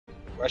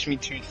Watch me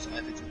turn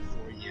savage in 4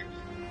 years.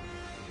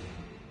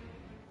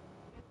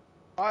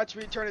 Watch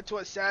me turn into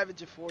a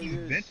savage in 4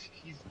 years.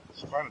 He's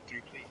fine at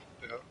 3 plays.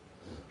 What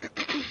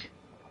the hell?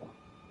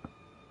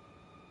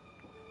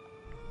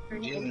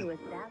 Jalen,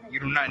 you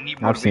do not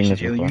need motivation,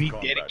 Jalen. You need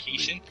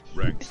dedication.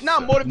 It's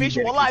not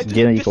motivation. Well, it's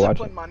Jalen, you can watch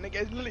discipline, my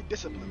nigga. It's literally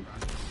discipline, bro.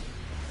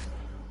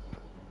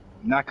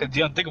 Nah, cause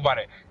Jalen, think about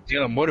it.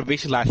 Jalen,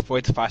 motivation lasts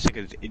 4 to 5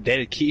 seconds.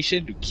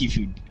 Dedication to keep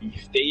you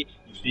stay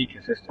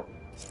consistent.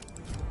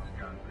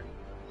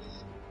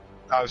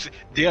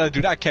 Jalen,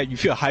 do not care. You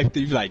feel hyped.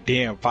 You be like,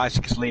 damn, 5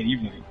 seconds later, you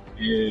be like,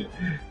 yeah.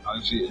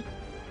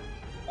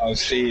 I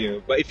was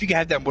saying, but if you can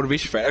have that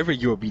motivation forever,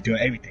 you will be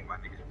doing everything, my nigga.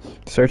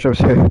 Search up,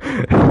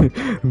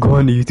 go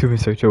on YouTube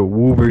and search up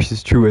Woo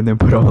versus Choo and then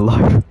put on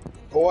live.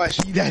 Oh, I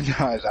see that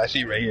now. I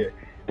see right here.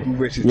 Woo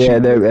versus yeah,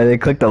 Choo. and then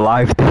click the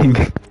live thing.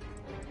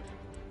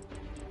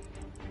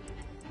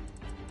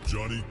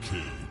 Johnny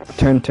Cage.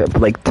 Turn to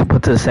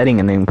put to the setting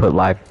and then put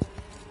live.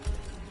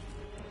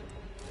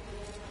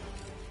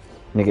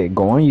 Nigga,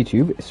 go on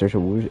YouTube, search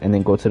up Woo, and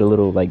then go to the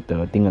little the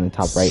thing on the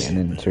top right, and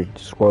then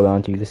scroll down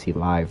until you can see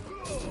live.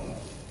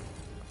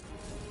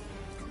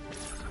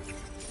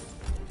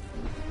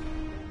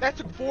 That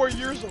took 4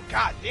 years of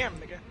goddamn,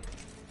 nigga.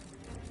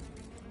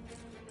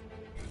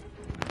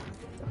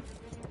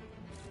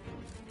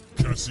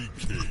 Cassie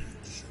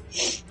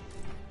Cage.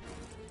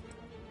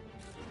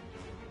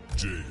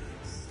 Jade.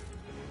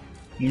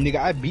 Nigga,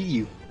 I beat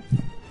you.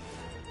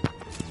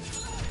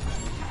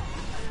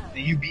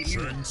 And you beat me.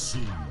 Shang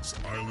Tsung's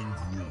Island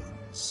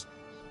Ruins.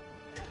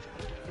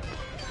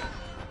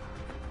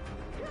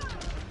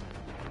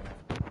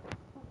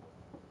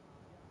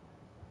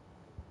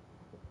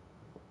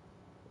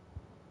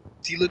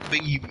 See, look,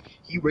 Biggie,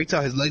 he breaks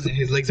out his legs and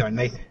his legs are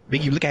nice.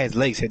 Biggie, look at his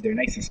legs, they're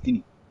nice and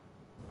skinny.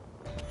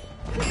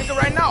 Nigga,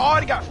 right now, I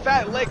already got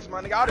fat legs,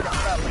 man. Nigga, I already got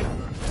fat legs.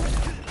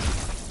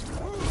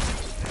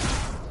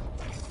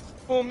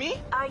 For me?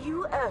 Are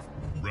you a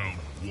Round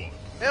 1.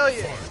 Hell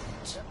yeah.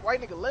 White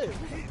nigga live.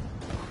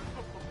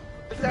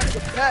 Look at that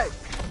nigga back.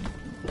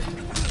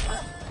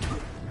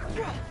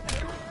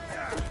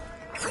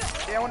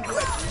 Yeah, I wanna do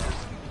that.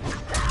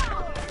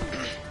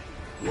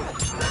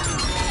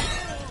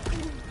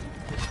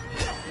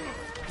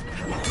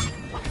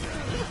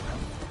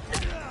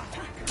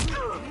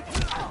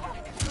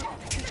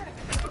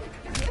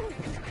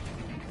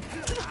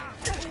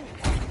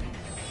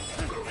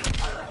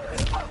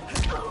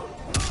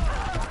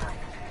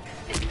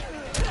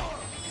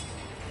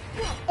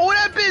 Oh,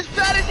 that bitch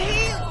fat as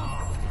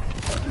hell!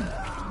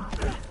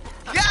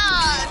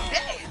 God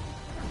damn!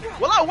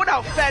 Well, I wonder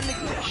how fat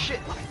niggas do shit.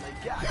 Like,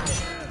 God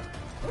damn.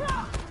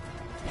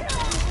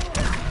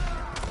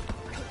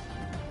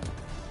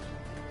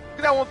 Look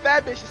at that one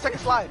fat bitch, the second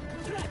slide.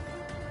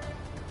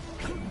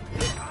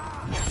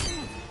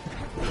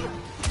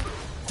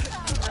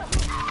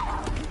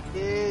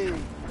 Yeah.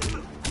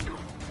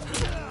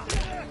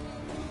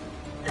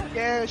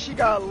 Yeah, she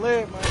got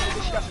lit, man.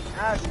 She got some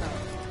ass now.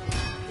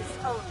 This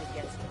only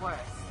gets worse.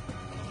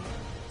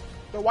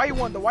 The white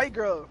one, the white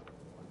girl.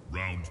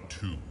 Round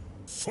 2.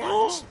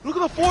 Oh, Fight! look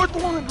at the fourth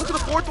one. Look at the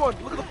fourth one.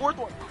 Look at the fourth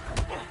one.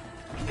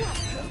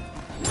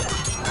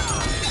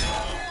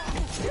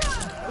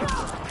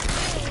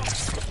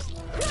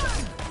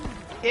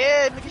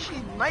 Yeah, nigga,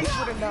 she nice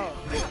with it now.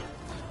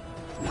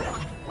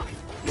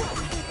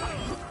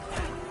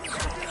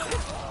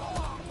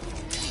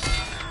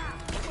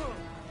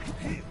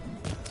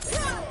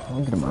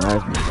 Look at my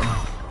eyes, man.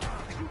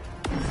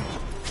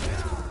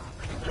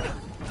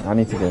 I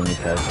need to get a new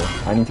character.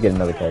 I need to get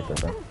another character,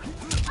 bro.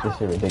 This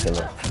shit ridiculous.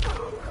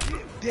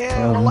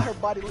 Damn, I like her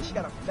body. Look, she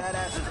got a fat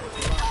ass.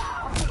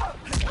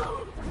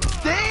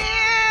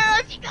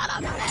 Damn, she got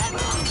a fat ass.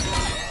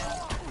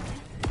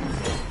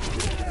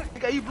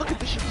 Nigga, you look at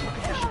this shit. Look at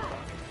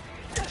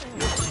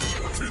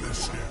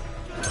this shit.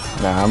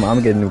 Nah, I'm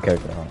gonna get a new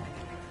character.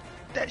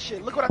 That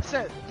shit. Look what I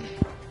said.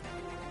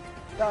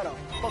 Got a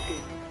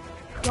fucking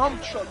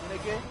dump truck,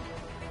 nigga.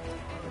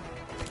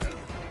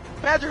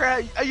 Imagine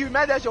her. Are you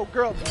mad that's your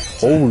girl, bro?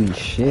 Holy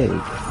shit.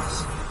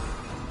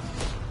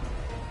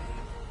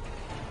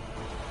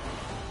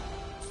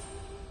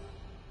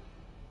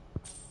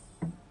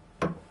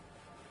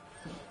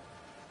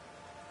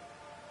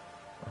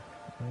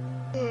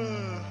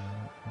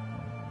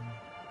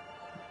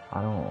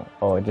 I don't.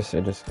 Oh, it just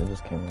came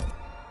in.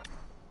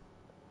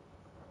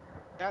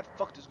 Dad,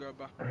 fuck this girl,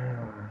 bro.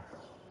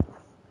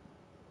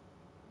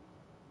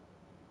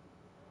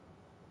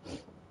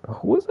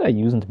 Who was I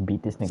using to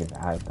beat this nigga's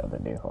ass the other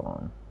day? Hold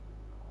on.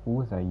 Who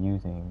was I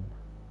using?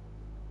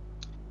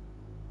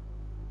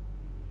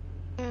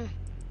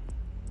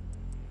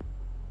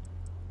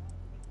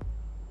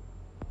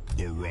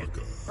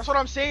 Baraka. That's what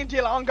I'm saying,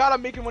 Jayla. I don't gotta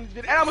make it one of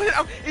these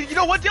videos. And you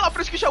know what, Jayla? I'm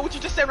finna screenshot what you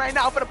just said right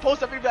now. I'm finna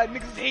post up and be like,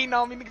 niggas hating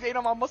on me, niggas hating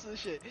on my muscles and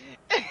shit.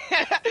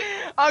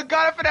 I'm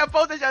gonna finna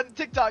post that shit on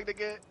TikTok,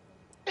 nigga.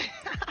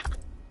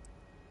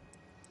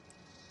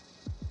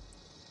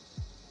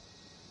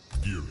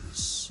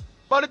 Gearus.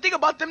 But the thing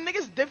about them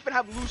niggas, they finna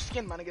have loose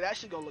skin, my nigga. That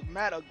shit gonna look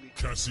mad ugly.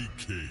 Cassie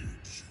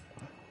Cage.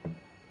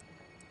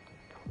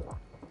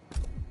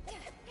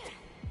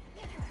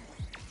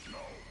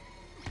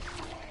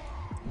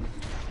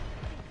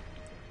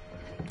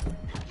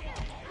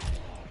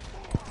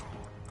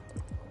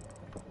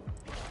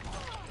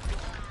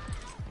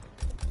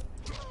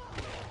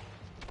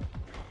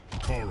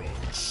 Charon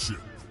ship.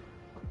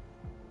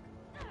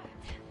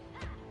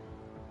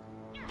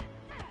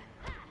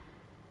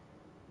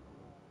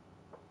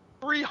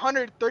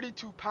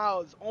 332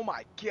 pounds. Oh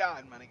my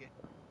god, my nigga.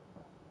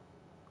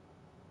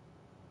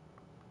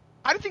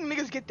 How do you think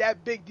niggas get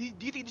that big? Do you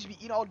think they just be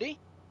eating all day?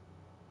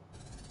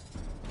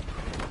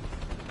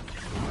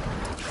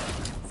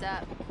 What's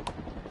up?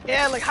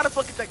 Yeah, like how the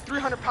fuck is like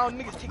 300-pound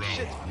niggas take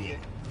shit? Round 1.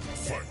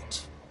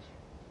 Fight.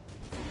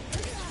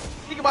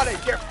 Think about it,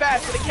 they're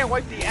fast, so they can't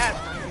wipe their ass,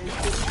 man. They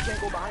can't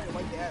go behind and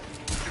wipe their ass.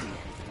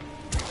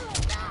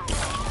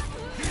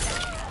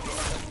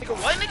 Nigga,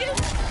 what, nigga?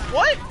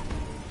 What?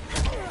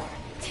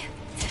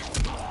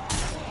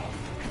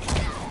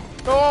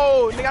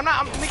 No, nigga, I'm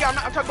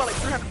talking about like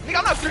 300. Nigga,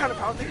 I'm not 300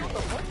 pounds, nigga. What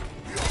the fuck?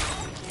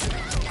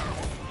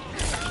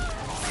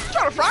 You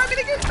trying to fry me,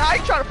 nigga? Nah,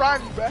 you trying to fry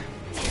me, bruh.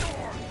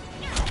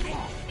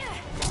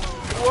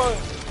 What?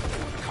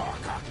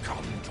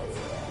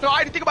 No,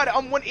 I didn't think about it.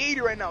 I'm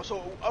 180 right now,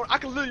 so I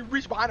can literally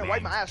reach behind and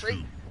wipe my ass, right?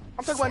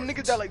 I'm talking about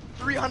niggas that like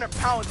 300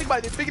 pounds. Think about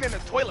it, they're bigger than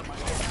a toilet, man.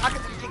 How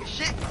can they take a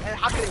shit and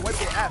how can they wipe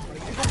their ass?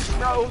 Like, they go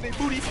smell their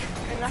booty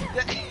and that's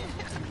that.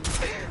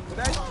 But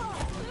that's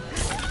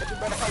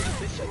better how you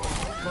bitch shit.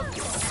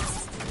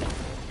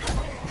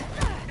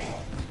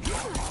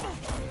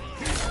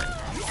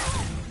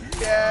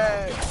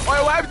 Yeah.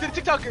 Oh, what happened to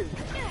the TikTokers?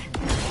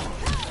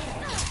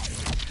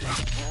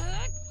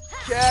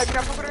 Yeah, you're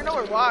not fucking her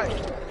nowhere. Why?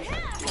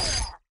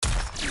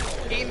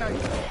 Ain't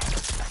nice.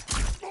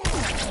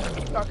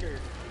 TikToker.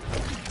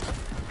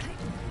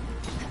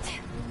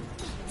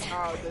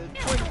 The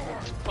twin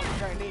fucking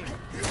guy name.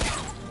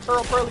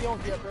 Pearly on,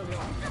 yeah, Pearly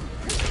on.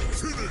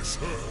 Finish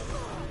her.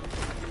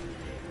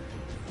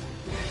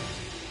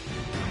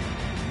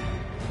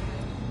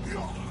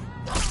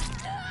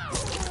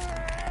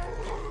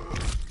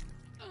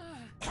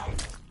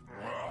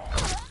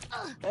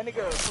 That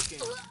nigga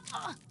fucking.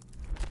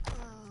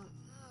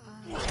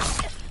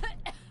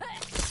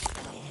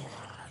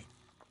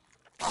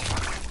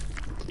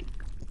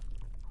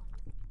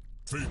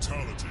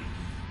 Fatality.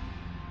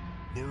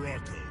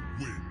 Baraka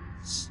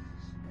wins.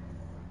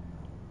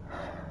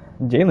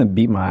 Jalen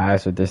beat my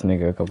ass with this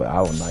nigga a couple.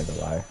 I will not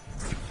gonna lie.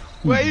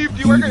 Wait,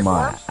 do you work on Beat your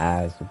my forearms?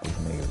 ass with this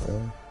nigga,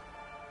 bro.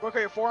 Work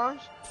on your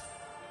forearms?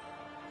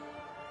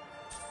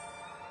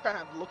 Trying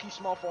to have low-key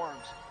small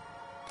forearms.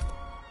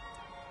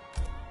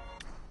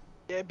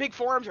 Yeah, big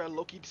forearms are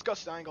low-key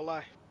disgusting, I ain't gonna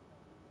lie.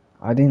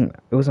 I didn't.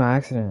 It was an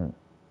accident.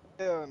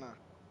 Hell no.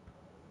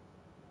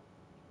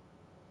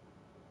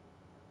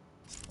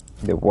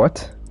 The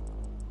what?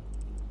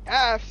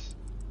 Ass.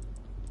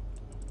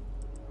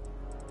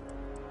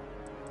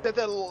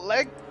 The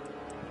leg?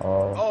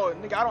 Oh, Oh,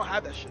 nigga, I don't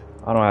have that shit.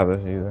 I don't have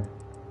this either.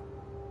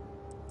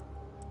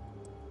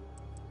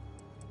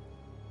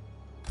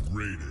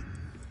 Raiden.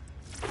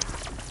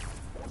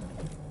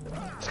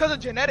 It's because of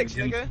genetics,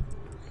 nigga.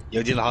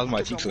 Yo, Dylan, how's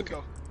my cheeks looking?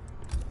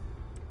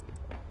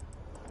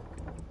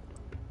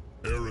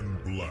 Aaron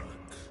Black.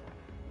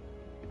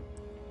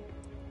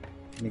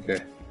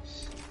 Nigga.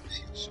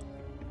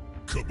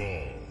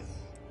 Cabal.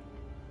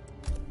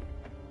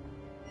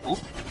 Ooh.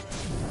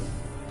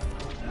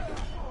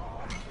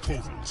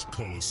 Koval's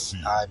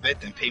Coliseum. I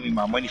bet them pay me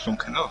my money from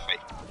Kanofe.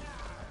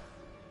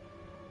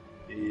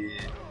 Yeah.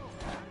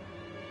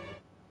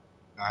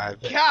 I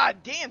bet. God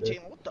damn,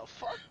 Jalen, what the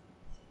fuck?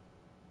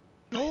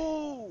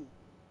 No!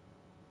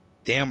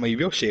 Damn,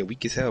 your shit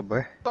weak as hell, boy.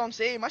 That's what I'm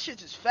saying, my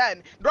shit's just fat.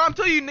 Bro, I'm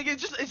telling you,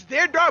 nigga, it's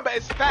their dog, but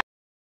it's fat.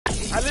 I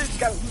literally just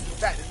gotta lose the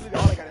fat. That's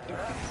literally all I gotta do.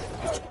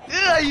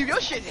 Ugh, your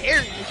shit's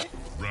hairy, nigga.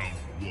 Round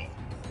 1.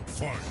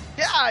 Fight.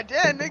 God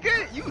damn,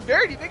 nigga, you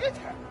dirty, nigga.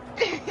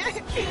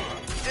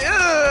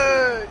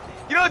 Ugh.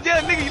 You know,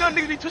 damn, nigga, you know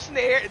niggas be twisting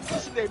their hair,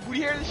 twisting their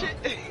booty hair and shit?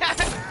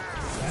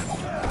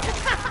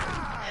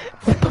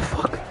 What the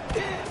fuck?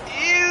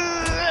 Ew,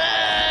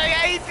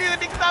 how you doing,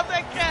 nigga? Stop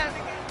that cat,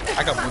 nigga.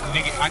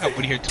 I got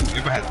booty hair too.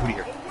 Everybody has booty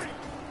hair.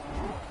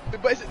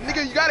 But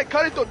nigga, you gotta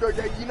cut it though,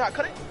 you not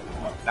cut it?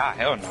 Nah,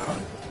 hell no.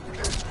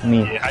 Me.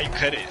 Yeah, how you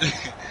cut it?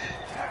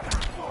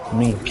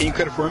 Me. Can you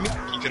cut it for me?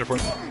 Can you cut it for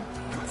me?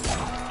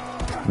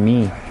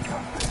 Me.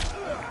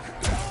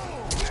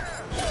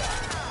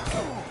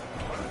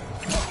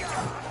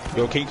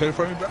 Yo, can you cut it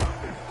for me, bro?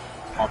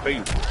 I'll pay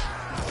you.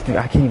 Nigga,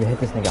 I can't even hit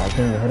this nigga. I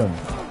can't even hit him.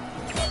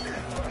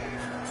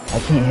 I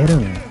can't hit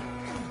him.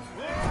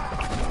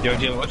 Yo,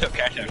 Jim, what's up,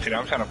 Cash App? Today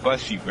I'm trying to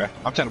bust you, bro.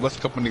 I'm trying to bust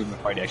a couple niggas in the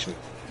fight, actually.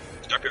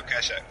 Drop your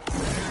Cash App.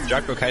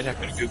 Drop your Cash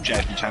App in the group chat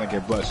if you're trying to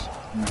get bust.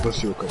 Let me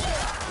bust you real quick.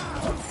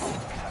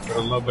 Got a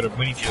little bit of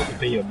money to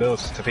pay your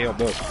bills. I know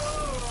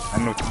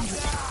what you need.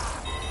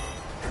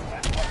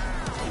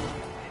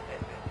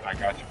 I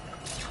got you.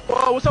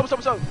 Whoa, what's up?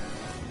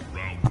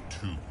 Round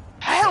 2.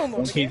 Hell no,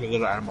 One nigga. came a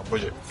little out of my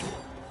budget.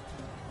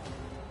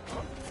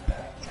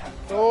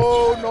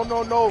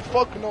 No,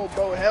 fuck no,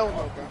 bro, hell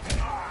no, bro.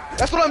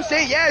 That's what I'm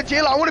saying, yeah,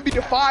 Jayla, I wanna be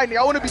defined,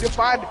 I wanna be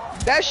defined.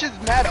 That shit's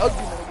mad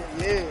ugly,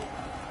 nigga, yeah.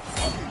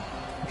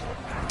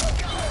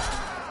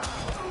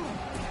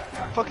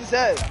 Fuck is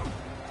that?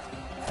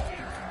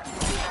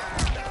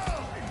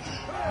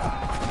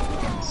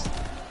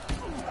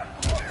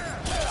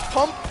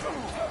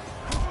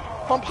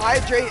 pump,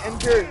 hydrate,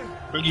 endure.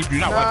 Biggie, do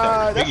not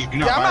want that. Biggie, do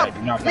not buy that.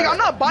 Do not buy Nigga, that. I'm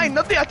not buying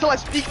nothing until I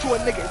speak to a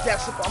nigga. It's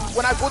that simple.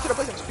 When I go to the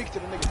place, I'm speak to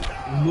the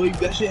nigga. Like,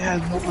 that shit has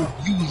no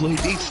reviews.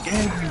 Like, they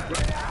scam you, bro.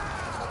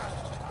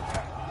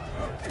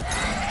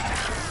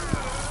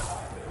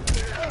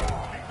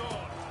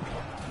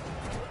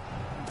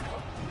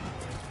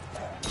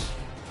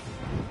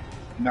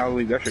 Now,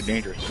 like, that shit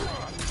dangerous.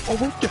 Oh,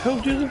 what the hell,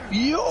 Jizzle?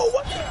 Yo,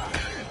 what?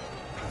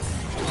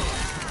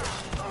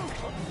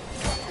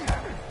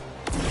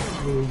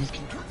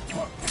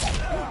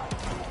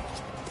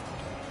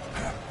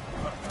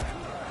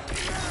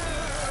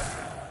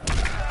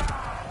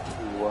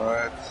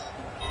 What?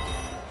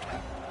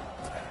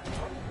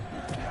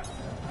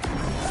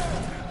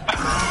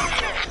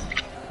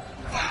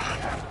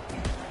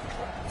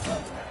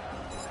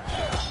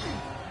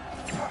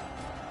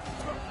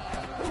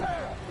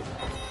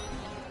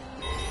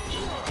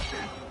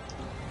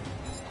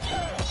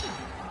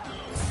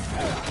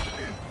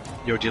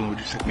 Yo, Dylan, would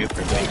you set me up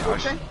for a day,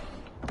 gosh?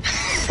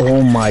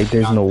 Oh my,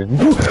 there's no.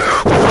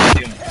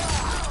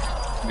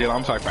 Dylan,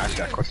 I'm sorry for asking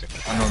that question.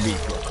 I know me.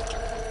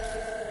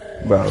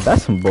 Bro,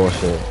 that's some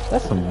bullshit.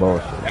 That's some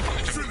bullshit.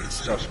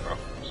 Sus, bro.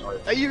 Sorry.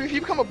 Hey, if you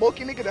become a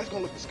bulky nigga, that's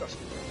gonna look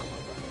disgusting.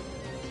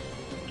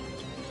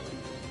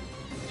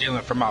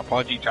 Dylan, for my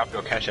apology, drop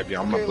your cash app,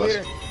 yo. I'm Okay, gonna bless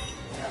later. you.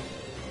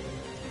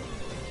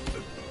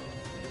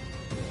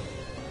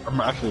 I'm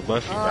gonna actually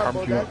bless you, bro. Ah, How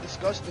bro, much you that's want?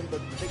 disgusting,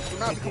 but nigga, do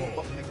not become a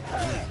buff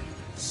nigga.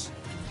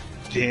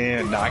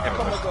 Damn, nah, I gotta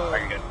Become bless you. I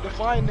like gotta a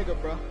defiant nigga,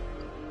 bro.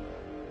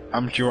 How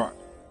much you want?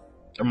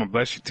 I'm gonna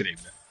bless you today,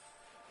 man.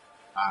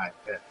 Alright,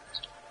 bet.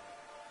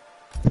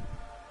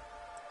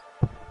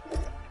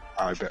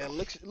 Alright, bet. Yeah,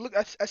 look,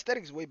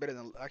 aesthetics is way better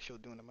than actual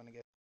doing the money.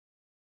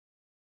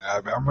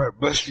 Alright, bet. I'm gonna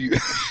bless you.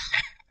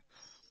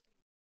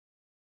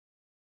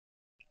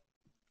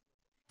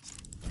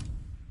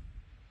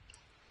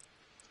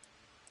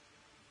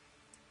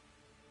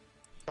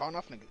 Drawn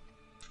off, nigga.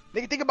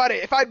 Nigga, think about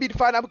it. If I beat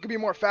defiant, I could be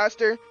more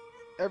faster.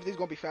 Everything's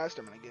gonna be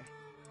faster, man. Again.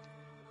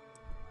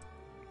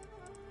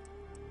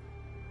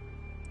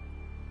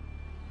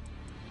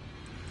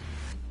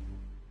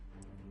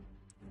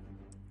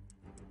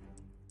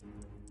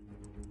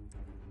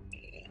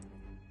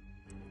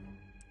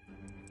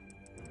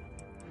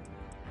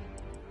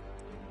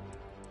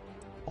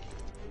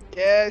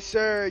 Yes,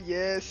 sir.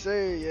 Yes,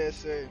 sir. Yes,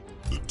 sir.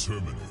 The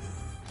Terminator.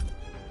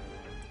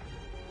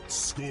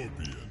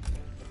 Scorpion.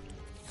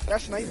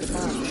 That's nice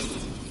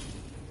defiant.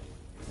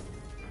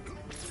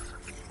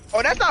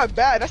 Oh, that's not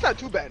bad. That's not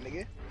too bad,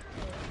 nigga.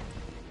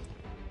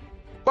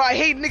 But I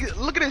hate niggas.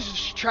 Look at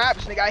this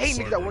traps, nigga. I hate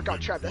niggas that work out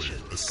traps. That shit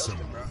is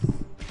disgusting, bro.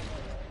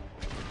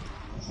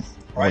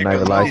 I'm not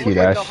even lie to you,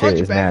 that shit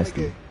is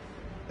nasty.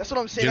 That's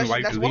what I'm saying. Jim, why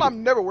you That's delete what it?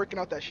 I'm never working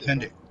out that shit.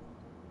 Send bro. it.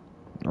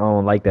 I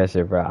don't like that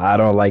shit, bro. I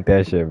don't like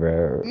that shit,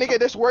 bro. Nigga,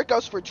 this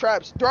workouts for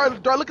traps. Do I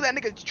look at that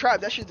nigga's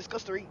trap? That shit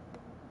disgusting.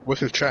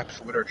 What's his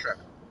traps? What are traps?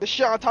 The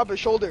shit on top of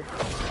his shoulder.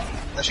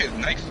 That shit is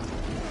nice.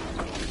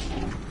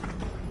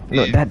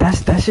 No,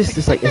 that's just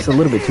it's like it's a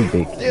little bit too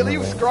big. Yeah, he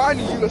was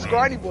scrawny. You a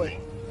scrawny boy.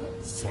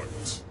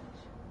 Fight.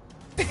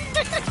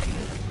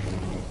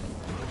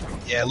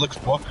 Yeah, it looks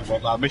bulky,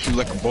 but I'll make you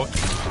look bulky.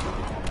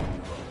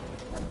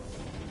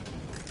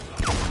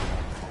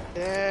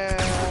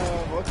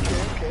 Damn.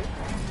 Okay.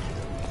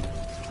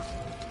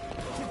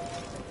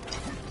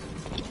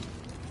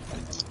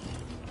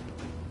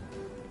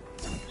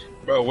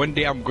 Bro, one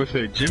day I'm going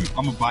to the gym,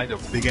 I'm gonna buy the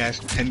big ass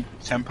 10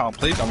 pound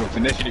plates, I'm gonna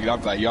finish it,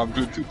 I'm like, yo, I'm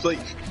doing 2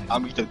 plates.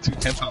 I'm gonna eat the 2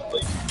 10 pound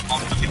plates.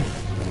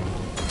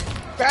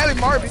 Badly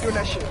Marvin doing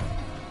that shit.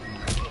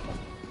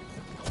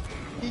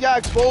 He got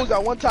exposed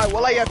at one time.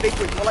 Well, I got fake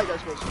weight. Well, I got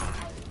exposed.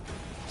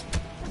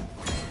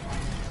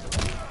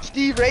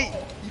 Steve Ray,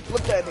 he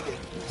flipped that nigga.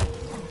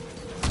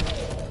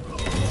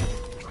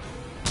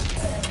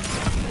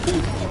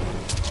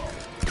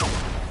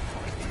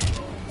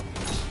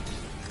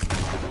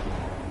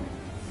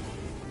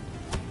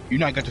 You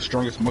know I got the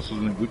strongest muscles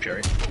in the group chat,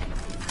 right?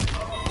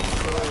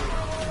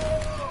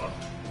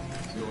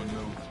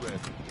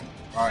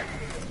 Alright.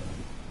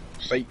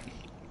 Fight.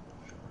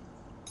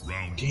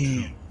 Round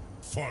Damn. 2.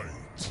 Fight.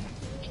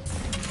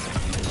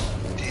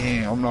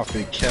 Damn, I'm not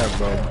fake cat,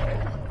 bro.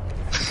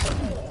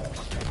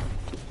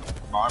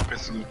 My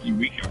armpits are looking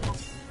weak here, bro.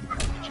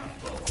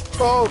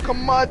 Oh,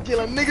 come on,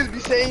 Dylan. Niggas be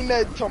saying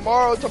that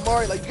tomorrow.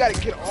 Like, you gotta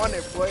get on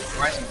it, boy.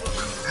 I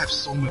have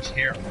so much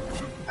hair.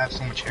 I have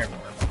so much hair, bro.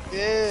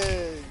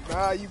 Yeah,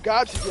 nah, you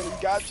got to, Dylan.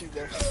 You got to,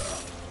 there.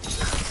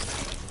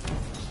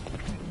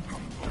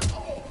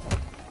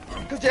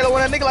 Cause Taylor,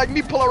 when a nigga like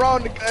me pull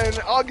around in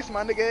August,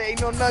 my nigga, ain't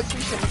no nuts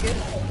shit,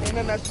 nigga. Ain't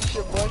no nuts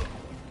shit, boy.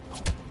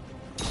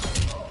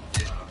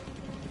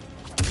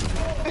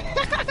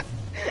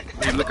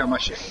 Man, look at my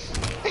shit.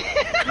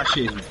 My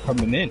shit is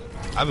coming in.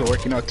 I've been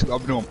working out too. I've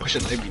been doing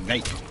push-ups every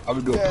night. I've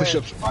been doing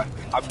push-ups.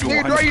 I've been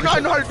doing Nigga, bro, you know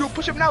I push-ups. know how to do a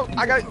push-up now?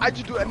 I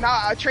just do it now.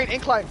 I train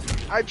incline.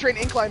 I train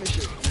incline and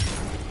shit.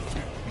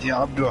 Yeah,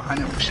 I'm doing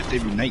 100 push-ups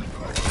every night.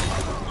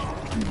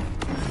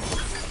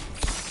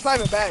 It's not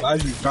even bad. Why are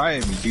you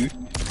trying me, dude?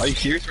 Are you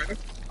serious right now?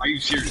 Are you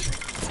serious?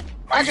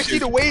 I can see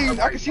the wave.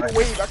 I can see the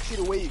wave. I can see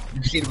the wave.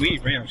 You see the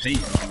wave, right? I'm saying.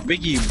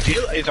 Biggie,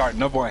 Jill is our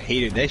number one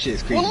hater. That shit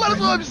is crazy. Well, that's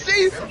what I'm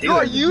saying.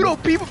 Yo, you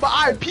don't people, but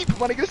I people,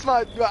 my nigga. This is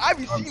my, I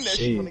be seeing that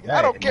shit, my nigga.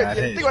 I don't care. Nah,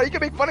 Think about it. You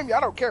can make fun of me. I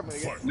don't care, my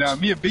nigga. Nah,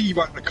 me and Biggie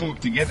about to come up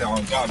together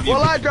on God.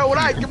 Well, bro, when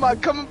I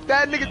come,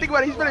 that nigga, think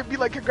about it. He's gonna be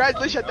like,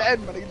 congratulations at the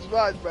end, my nigga. Just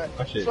vibes, bro.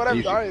 It's whatever.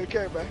 I don't even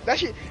care, bro. That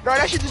shit, bro,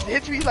 that shit just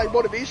hits me like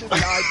motivation.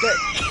 Like, I bet.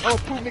 I'm gonna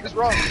prove niggas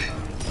wrong.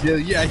 Yeah,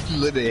 you actually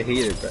literally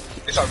hate it, bro.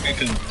 It's all good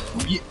because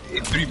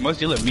in 3 months,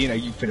 you'll let me and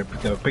you finna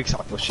put the bricks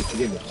off those shit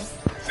together, bro.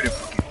 Finna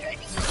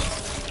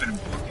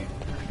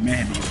fucking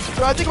man, nigga.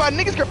 Bro, I think about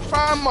niggas can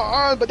find my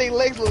arms, but they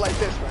legs look like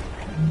this, bro.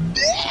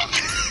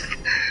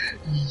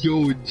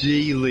 Yo,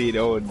 J-Lid,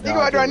 oh, nah. Think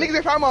about it, niggas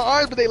can find my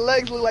arms, but they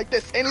legs look like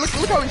this. And look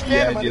how he's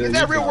standing, my nigga. Is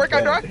that a real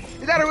workout, bro?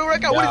 Is that a real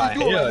workout? What is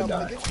he doing right now,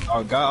 my nigga?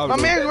 Oh, God. My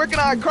man's working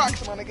on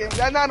Crocs, my nigga.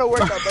 That's not no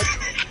workout, bro.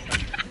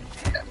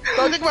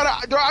 So think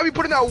about it, I be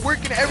putting out work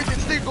and everything.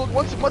 This nigga goes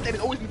once a month and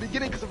it's always in the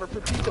beginning because of her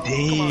pizza.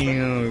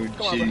 Damn,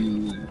 come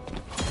on, bro.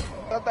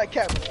 Stop that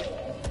cap,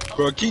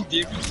 bro. King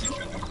David is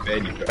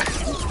petty, bro.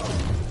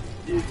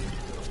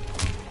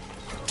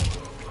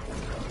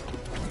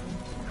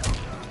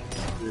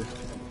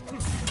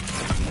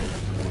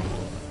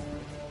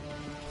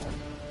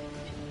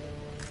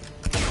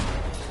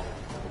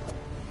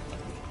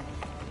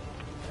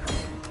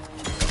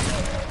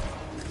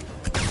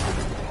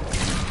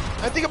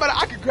 I think about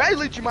it, I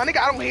congratulate you, my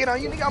nigga. I don't hate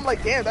on you, nigga. I'm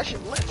like, damn, that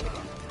shit lit.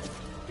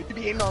 You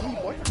be hating on me,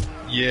 boy.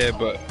 Yeah,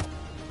 but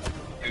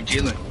you're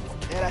Jalen.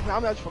 Yeah, that's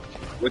not me. I just fucking.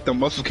 With the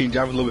muscle, can you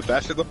drive a little bit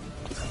faster though?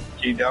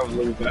 Can you drive a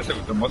little bit faster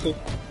with the muscle?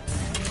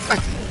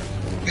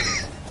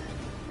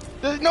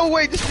 There's no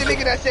way this is the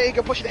nigga that say he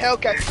can push the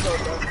Hellcat slow,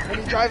 bro.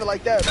 When he drive it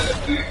like that,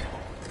 bro.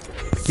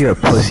 You're a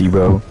pussy,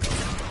 bro.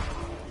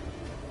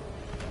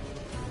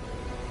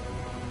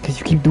 Cause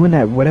you keep doing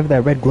that, whatever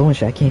that red glowing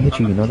shit. I can't hit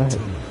you. You know that?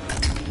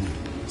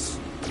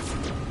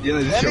 Yeah,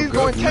 that nigga's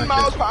going 10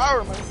 miles per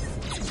hour, man.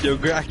 Yo,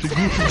 girl, acting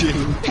goofy,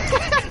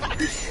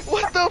 Jalen.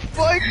 What the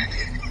fuck?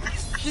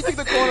 She took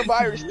the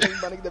coronavirus thing,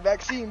 my nigga. The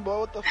vaccine, boy.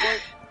 What the fuck?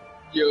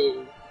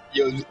 Yo,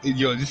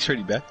 this is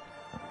pretty bad.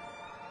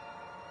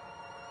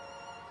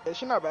 Yeah,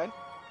 she not bad.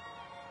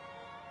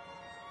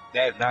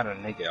 That's not a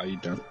nigga. Are you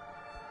done?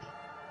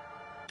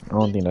 I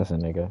don't think that's a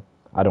nigga.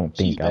 I don't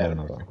think. I don't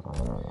know. I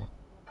don't know.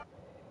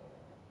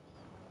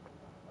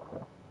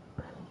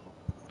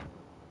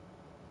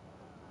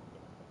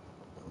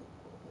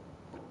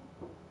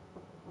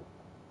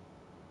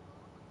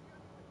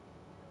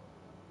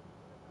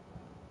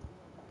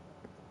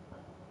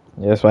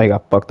 Yeah, that's why he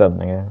got fucked up,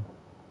 nigga.